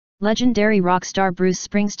Legendary rock star Bruce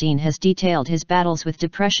Springsteen has detailed his battles with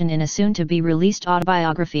depression in a soon-to-be-released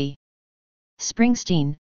autobiography.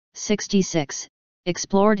 Springsteen, 66,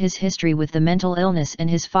 explored his history with the mental illness and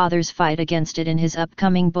his father's fight against it in his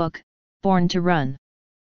upcoming book, Born to Run.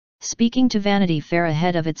 Speaking to Vanity Fair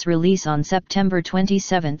ahead of its release on September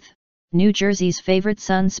 27, New Jersey's favorite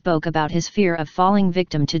son spoke about his fear of falling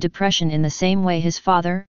victim to depression in the same way his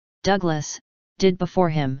father, Douglas, did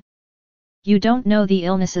before him. "You don't know the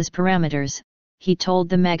illness's parameters," he told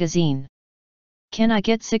the magazine. "Can I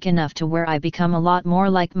get sick enough to where I become a lot more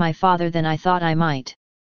like my father than I thought I might?"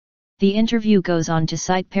 The interview goes on to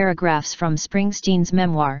cite paragraphs from Springsteen's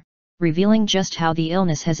memoir, revealing just how the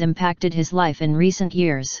illness has impacted his life in recent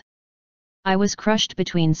years. "I was crushed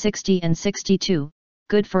between 60 and 62,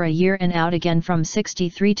 good for a year and out again from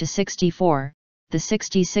 63 to 64, the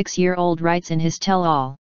 66-year-old writes in his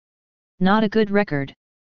tell-all. Not a good record.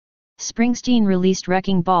 Springsteen released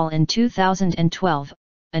Wrecking Ball in 2012,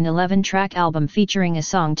 an 11-track album featuring a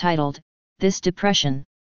song titled, This Depression.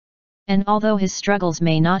 And although his struggles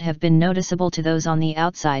may not have been noticeable to those on the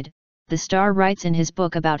outside, the star writes in his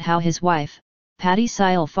book about how his wife, Patti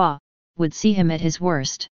Scialfa, would see him at his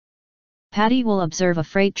worst. Patti will observe a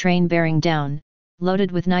freight train bearing down,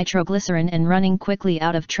 loaded with nitroglycerin and running quickly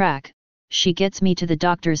out of track. "She gets me to the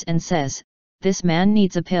doctors and says, 'This man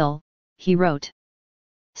needs a pill,'" he wrote.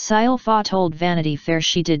 Scialfa told Vanity Fair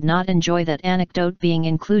she did not enjoy that anecdote being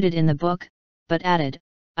included in the book, but added,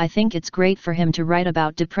 "I think it's great for him to write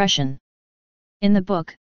about depression." In the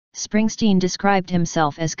book, Springsteen described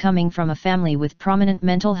himself as coming from a family with prominent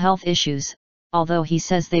mental health issues, although he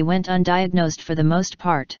says they went undiagnosed for the most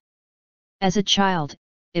part. "As a child,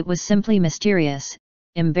 it was simply mysterious,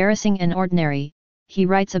 embarrassing and ordinary," he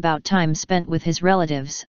writes about time spent with his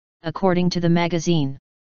relatives, according to the magazine.